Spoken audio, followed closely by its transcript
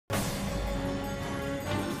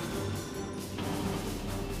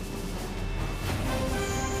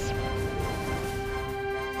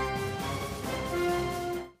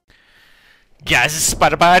Guys, this is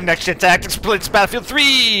Spider-Man, NextGenTactics, Blitz Battlefield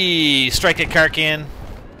 3! Strike at Karkand.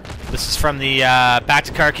 This is from the Back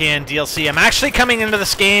to Karkand DLC. I'm actually coming into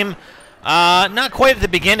this game, not quite at the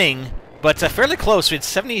beginning, but fairly close. We had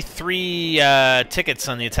 73 tickets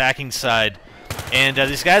on the attacking side. And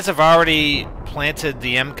these guys have already planted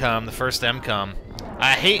the MCOM, the first MCOM.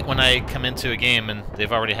 I hate when I come into a game and they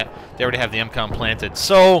already have the MCOM planted.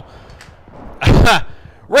 So,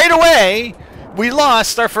 right away, we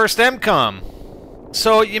lost our first MCOM.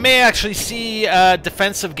 So you may actually see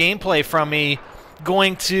defensive gameplay from me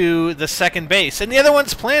going to the second base, and the other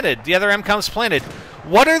one's planted. The other MCOM's planted.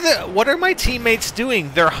 What are my teammates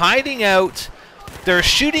doing? They're hiding out. They're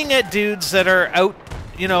shooting at dudes that are out,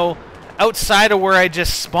 you know, outside of where I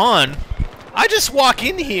just spawned. I just walk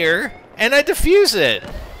in here and I defuse it.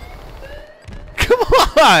 Come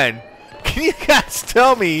on! Can you guys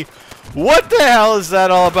tell me what the hell is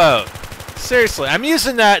that all about? Seriously, I'm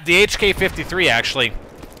using the HK53 actually.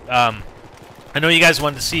 I know you guys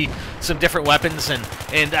wanted to see some different weapons,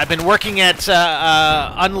 and I've been working at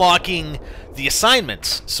unlocking the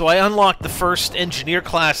assignments. So I unlocked the first engineer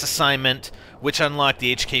class assignment, which unlocked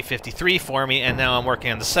the HK53 for me, and now I'm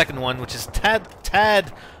working on the second one, which is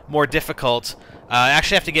tad more difficult. I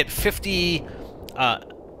actually have to get 50, you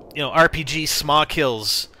know, RPG SMA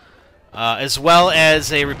kills. As well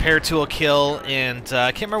as a repair tool kill, and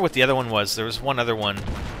I can't remember what the other one was. There was one other one.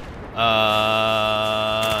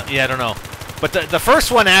 Yeah, I don't know. But the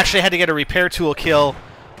first one actually had to get a repair tool kill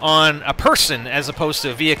on a person as opposed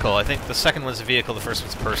to a vehicle. I think the second one's a vehicle, the first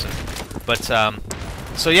one's a person. But,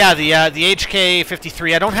 so yeah, the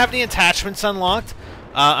HK53, I don't have any attachments unlocked.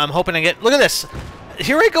 I'm hoping I get... Look at this!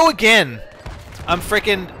 Here I go again! I'm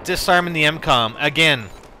freaking disarming the MCOM again.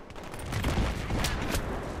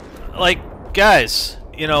 Like, guys,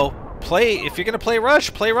 you know, if you're going to play Rush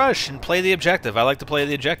and play the objective. I like to play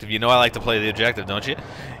the objective. You know I like to play the objective, don't you?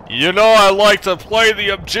 You know I like to play the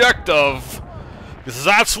objective, because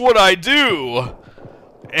that's what I do.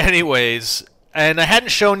 Anyways, and I hadn't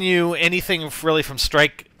shown you anything really from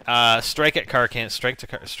Strike at Karkand, Strike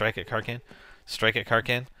at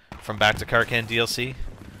Karkand, from Back to Karkand DLC.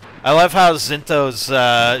 I love how zh1nt0's,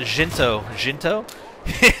 zh1nt0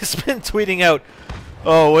 has been tweeting out.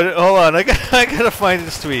 Oh, hold on! I gotta find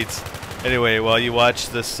his tweets. Anyway, while you watch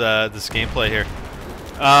this this gameplay here,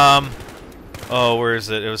 oh, where is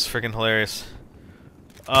it? It was freaking hilarious.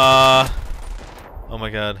 Oh my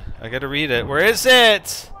god, I gotta read it. Where is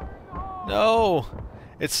it? No,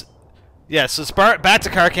 it's so it's Back to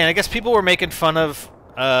Karkand. I guess people were making fun of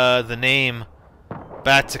the name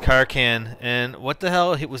Back to Karkand, and what the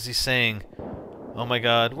hell was he saying? Oh my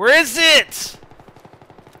god, where is it?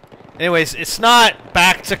 Anyways, it's not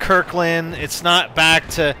back to Kirkland, it's not back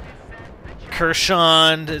to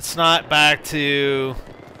Kirkenshire, it's not back to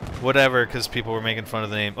whatever, because people were making fun of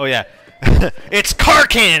the name. Oh yeah, it's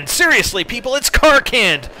Karkand! Seriously, people, it's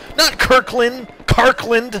Karkand! Not Kirkland,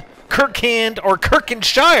 Karkland, Karkand, or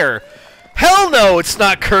Kirkenshire! Hell no, it's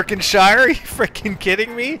not Kirkenshire! Are you freaking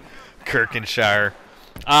kidding me? Kirkenshire.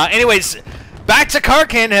 Anyways, Back to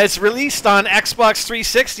Karkand has released on Xbox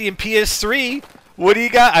 360 and PS3. What do you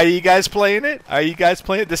got? Are you guys playing it? Are you guys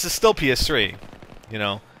playing it? This is still PS3, you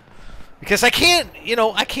know, because I can't, you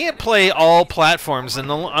know, I can't play all platforms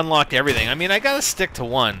and unlock everything. I mean, I gotta stick to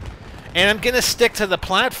one, and I'm gonna stick to the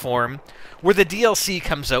platform where the DLC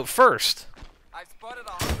comes out first.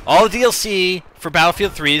 All the DLC for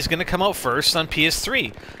Battlefield 3 is gonna come out first on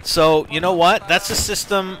PS3. So you know what? That's a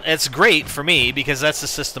system. It's great for me because that's the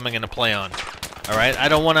system I'm gonna play on. Alright, I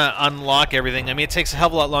don't want to unlock everything. I mean, it takes a hell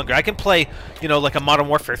of a lot longer. I can play, you know, like a Modern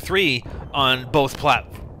Warfare 3 on both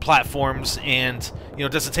platforms, and, you know,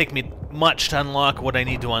 it doesn't take me much to unlock what I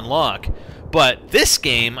need to unlock. But this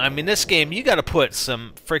game, I mean, this game, you got to put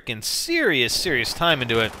some freaking serious time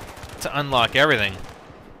into it to unlock everything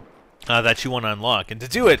that you want to unlock. And to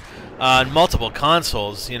do it on multiple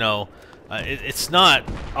consoles, you know, it's not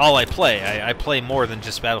all I play. I play more than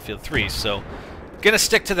just Battlefield 3, so gonna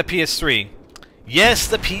stick to the PS3. Yes,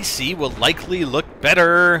 the PC will likely look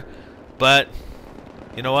better, but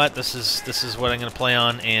you know what? This is what I'm going to play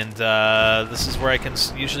on, and this is where I can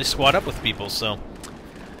usually squad up with people. So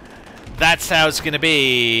that's how it's going to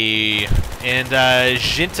be. And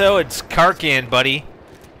zh1nt0, it's Karkand, buddy.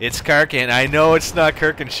 It's Karkand. I know it's not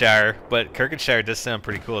Kirkenshire, but Kirkenshire does sound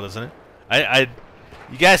pretty cool, doesn't it?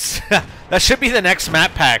 You guys, that should be the next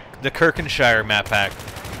map pack, the Kirkenshire map pack.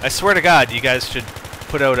 I swear to God, you guys should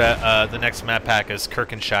put out the next map pack as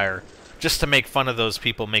Kirkenshire, just to make fun of those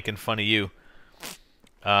people making fun of you.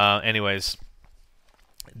 Anyways,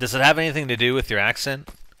 does it have anything to do with your accent?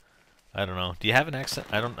 I don't know. Do you have an accent?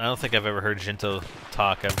 I don't think I've ever heard zh1nt0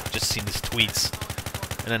 talk. I've just seen his tweets.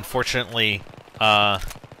 And unfortunately,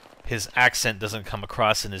 his accent doesn't come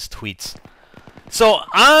across in his tweets. So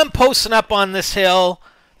I'm posting up on this hill.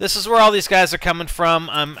 This is where all these guys are coming from.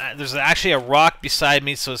 There's actually a rock beside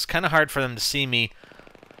me, so it's kind of hard for them to see me.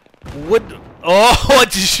 Oh,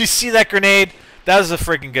 did you see that grenade? That was a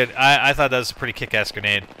freaking good... I thought that was a pretty kick-ass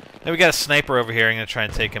grenade. Then we got a sniper over here. I'm going to try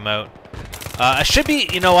and take him out. I should be...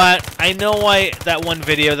 You know what? I know why that one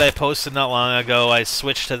video that I posted not long ago, I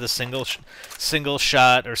switched to the single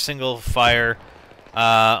shot or single fire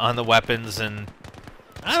on the weapons, and...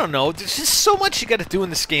 I don't know. There's just so much you got to do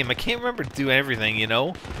in this game. I can't remember to do everything, you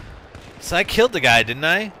know? So I killed the guy, didn't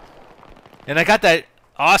I? And I got that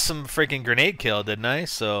awesome freaking grenade kill, didn't I?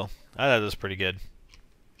 So I thought it was pretty good.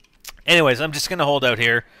 Anyways, I'm just going to hold out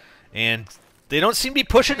here. And they don't seem to be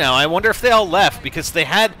pushing now. I wonder if they all left, because they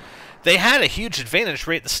had a huge advantage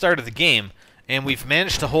right at the start of the game. And we've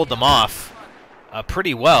managed to hold them off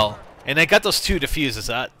pretty well. And I got those 2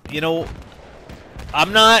 defuses. You know...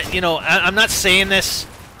 I'm not, you know, I'm not saying this.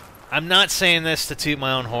 I'm not saying this to toot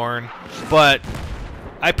my own horn, but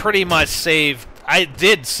I pretty much saved. I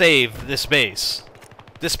did save this base.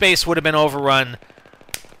 This base would have been overrun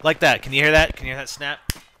like that. Can you hear that? Can you hear that snap?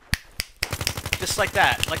 Just like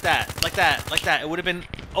that, like that, like that, like that. It would have been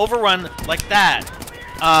overrun like that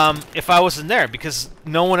if I wasn't there, because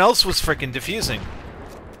no one else was freaking defusing.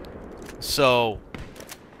 So.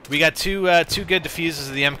 We got two good defuses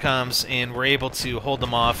of the MCOMs, and we're able to hold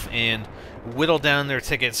them off and whittle down their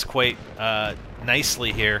tickets quite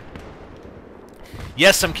nicely here.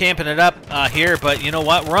 Yes, I'm camping it up here, but you know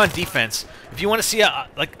what? We're on defense. If you want to see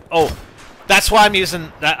oh, that's why I'm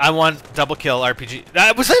using that. I want double kill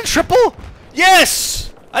RPG. Was that a triple?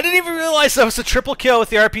 Yes! I didn't even realize that was a triple kill with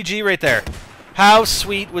the RPG right there. How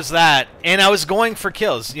sweet was that? And I was going for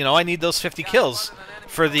kills. You know, I need those 50 kills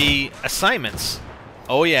for the assignments.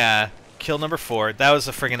 Oh yeah, kill number 4. That was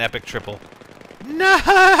a friggin' epic triple.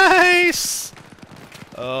 Nice!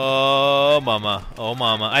 Oh mama, oh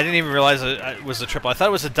mama. I didn't even realize it was a triple. I thought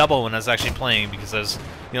it was a double when I was actually playing, because I was,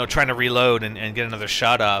 you know, trying to reload and get another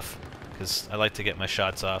shot off. Because I like to get my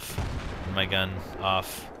shots off, and my gun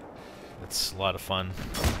off. It's a lot of fun.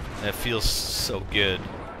 And it feels so good.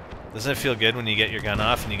 Doesn't it feel good when you get your gun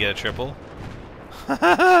off and you get a triple?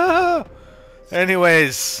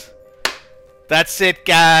 Anyways... That's it,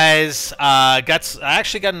 guys. I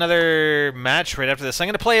actually got another match right after this. I'm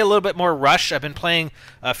going to play a little bit more Rush. I've been playing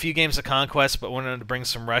a few games of Conquest, but wanted to bring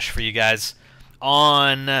some Rush for you guys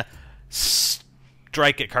on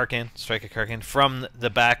Strike at Karkand, from the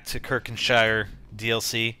Back to Kirkenshire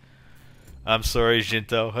DLC. I'm sorry,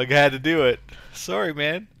 zh1nt0. I had to do it. Sorry,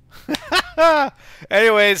 man.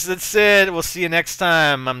 Anyways, that's it. We'll see you next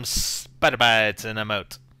time. I'm Spider-Bytes, and I'm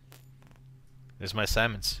out. There's my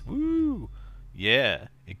assignments. Woo! Yeah,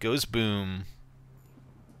 it goes boom.